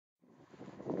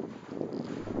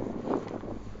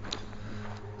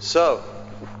So,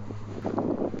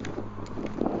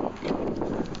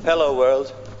 hello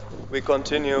world. We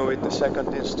continue with the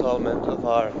second installment of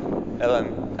our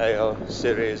LMAO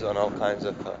series on all kinds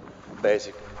of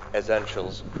basic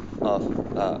essentials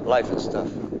of life and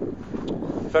stuff.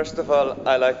 First of all,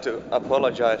 I like to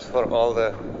apologize for all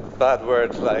the bad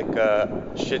words like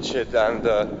shit and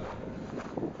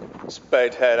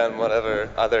spadehead and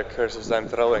whatever other curses I'm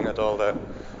throwing at all the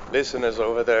listeners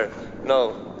over there.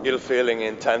 No ill feeling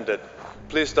intended.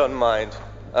 Please don't mind.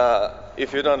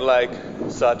 If you don't like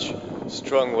such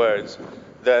strong words,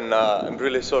 then I'm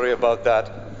really sorry about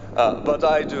that. But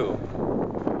I do,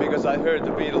 because I heard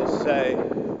the Beatles say,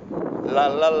 la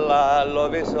la la,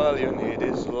 love is all you need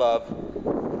is love.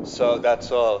 So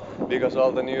that's all, because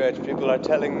all the New Age people are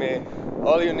telling me,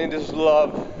 all you need is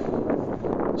love.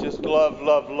 Just love,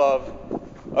 love, love.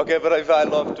 Okay, but if I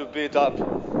love to beat up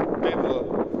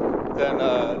people, then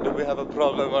do we have a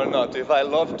problem or not? If I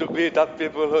love to beat up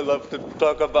people who love to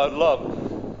talk about love,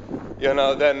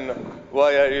 then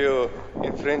why are you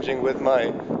infringing with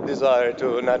my desire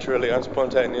to naturally and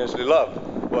spontaneously love?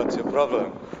 What's your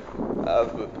problem?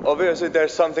 Obviously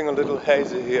there's something a little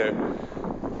hazy here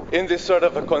in this sort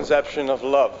of a conception of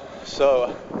love. So,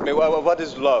 what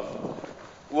is love?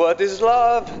 What is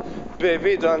love?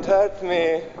 Baby, don't hurt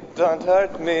me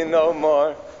no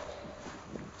more.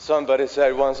 Somebody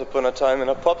said once upon a time in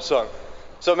a pop song.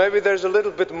 So maybe there's a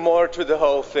little bit more to the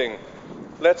whole thing.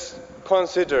 Let's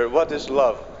consider what is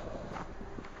love.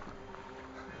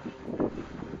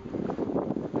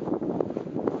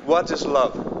 What is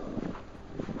love?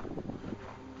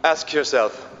 Ask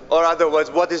yourself. Or otherwise,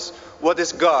 what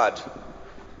is God?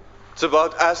 It's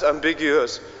about as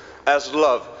ambiguous as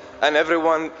love. And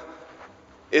everyone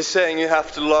is saying you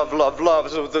have to love, love,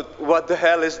 love. So what the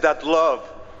hell is that love?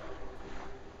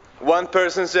 One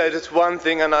person said it's one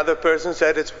thing, another person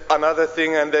said it's another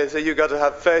thing, and they say you got to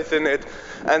have faith in it.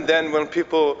 And then when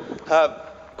people have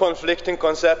conflicting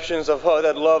conceptions of how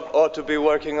that love ought to be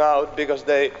working out because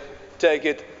they take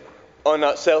it on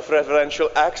a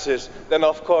self-referential axis, then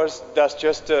of course that's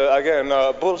just, again,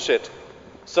 bullshit.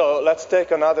 So let's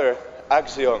take another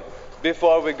axiom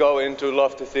before we go into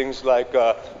lofty things like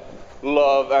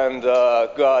love and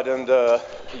God and the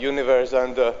universe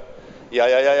and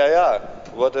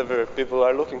whatever people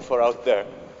are looking for out there.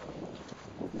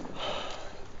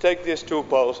 Take these two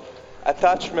poles,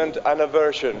 attachment and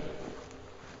aversion.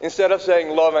 Instead of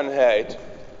saying love and hate,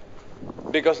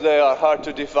 because they are hard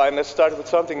to define, let's start with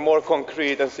something more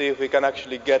concrete and see if we can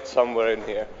actually get somewhere in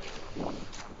here.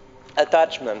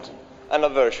 Attachment and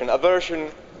aversion.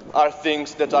 Aversion are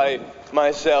things that I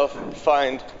myself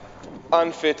find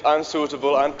unfit,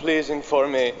 unsuitable, unpleasing for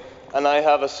me, and I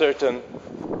have a certain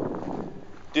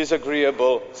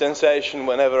disagreeable sensation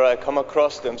whenever I come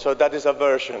across them. So that is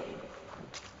aversion.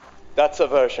 That's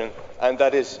aversion, and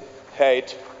that is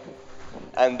hate,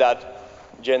 and that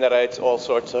generates all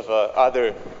sorts of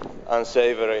other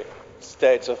unsavory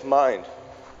states of mind.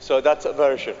 So that's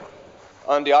aversion.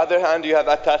 On the other hand, you have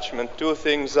attachment. Two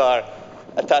things are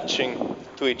attaching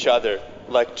to each other,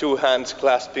 like two hands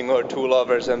clasping or two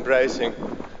lovers embracing.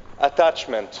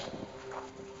 Attachment.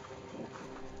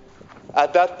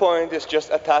 At that point, it's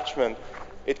just attachment.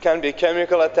 It can be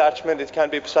chemical attachment, it can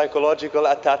be psychological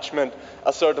attachment,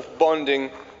 a sort of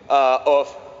bonding of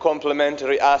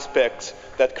complementary aspects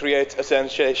that creates a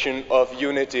sensation of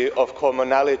unity, of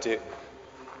commonality.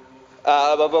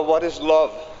 But what is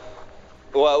love?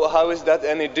 Well, how is that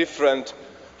any different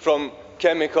from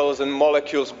chemicals and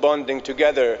molecules bonding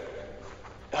together?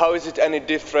 How is it any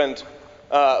different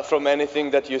from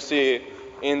anything that you see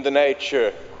in the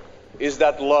nature? Is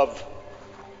that love?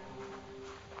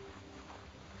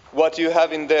 What you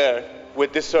have in there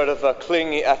with this sort of a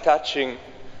clingy, attaching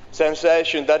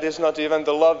sensation, that is not even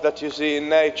the love that you see in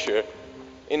nature.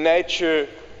 In nature,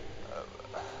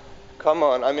 come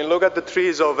on, I mean, look at the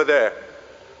trees over there.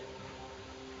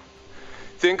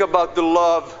 Think about the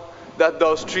love that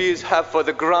those trees have for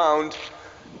the ground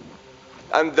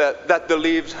and that the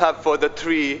leaves have for the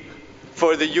tree,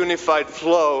 for the unified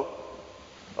flow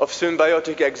of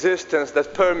symbiotic existence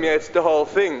that permeates the whole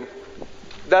thing.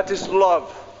 That is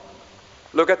love.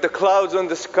 Look at the clouds on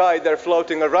the sky, they're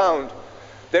floating around.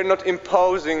 They're not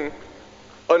imposing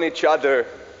on each other.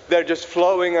 They're just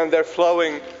flowing, and they're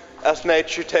flowing as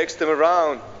nature takes them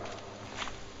around.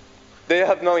 They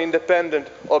have no independent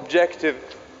objective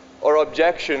or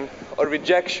objection or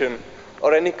rejection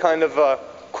or any kind of a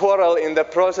quarrel in the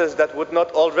process that would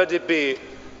not already be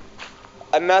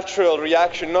a natural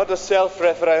reaction, not a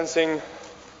self-referencing,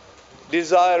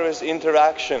 desirous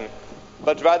interaction,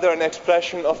 but rather an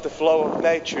expression of the flow of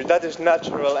nature. That is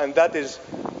natural, and that is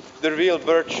the real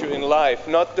virtue in life,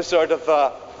 not the sort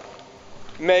of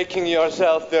making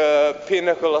yourself the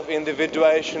pinnacle of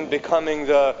individuation, becoming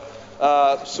the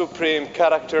supreme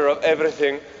character of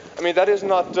everything. I mean, that is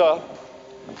not,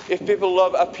 if people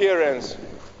love appearance,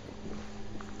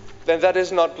 then that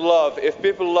is not love. If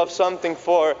people love something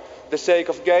for the sake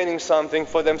of gaining something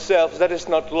for themselves, that is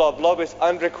not love. Love is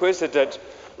unrequited.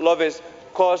 Love is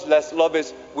causeless. Love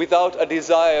is without a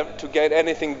desire to gain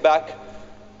anything back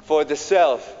for the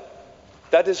self.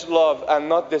 That is love, and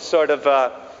not this sort of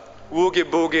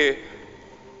woogie-boogie,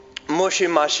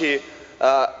 mushy-mushy,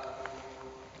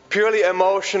 purely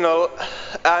emotional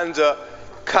and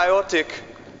chaotic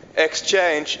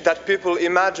exchange that people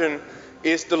imagine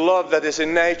is the love that is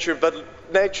in nature, but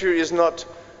nature is not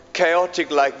chaotic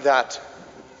like that,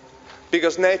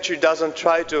 because nature doesn't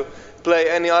try to play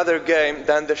any other game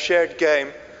than the shared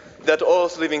game that all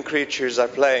living creatures are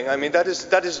playing. I mean, that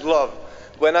is love.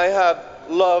 When I have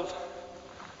love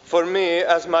for me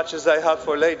as much as I have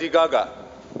for Lady Gaga,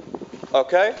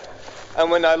 okay?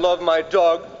 And when I love my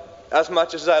dog as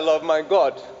much as I love my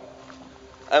God,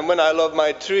 and when I love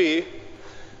my tree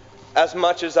as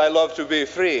much as I love to be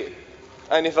free,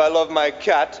 and if I love my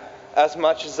cat as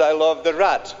much as I love the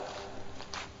rat,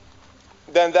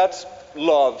 then that's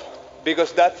love,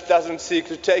 because that doesn't seek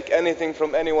to take anything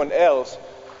from anyone else,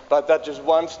 but that just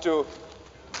wants to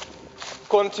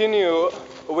continue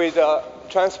with a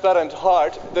transparent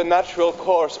heart the natural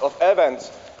course of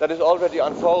events that is already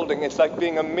unfolding. It's like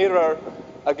being a mirror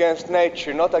against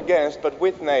nature, not against, but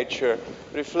with nature,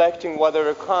 reflecting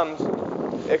whatever comes,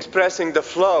 expressing the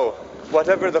flow.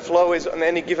 Whatever the flow is on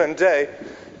any given day,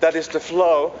 that is the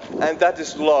flow, and that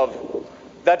is love.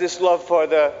 That is love for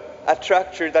the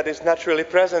attractor that is naturally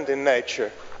present in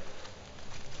nature.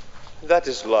 That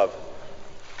is love.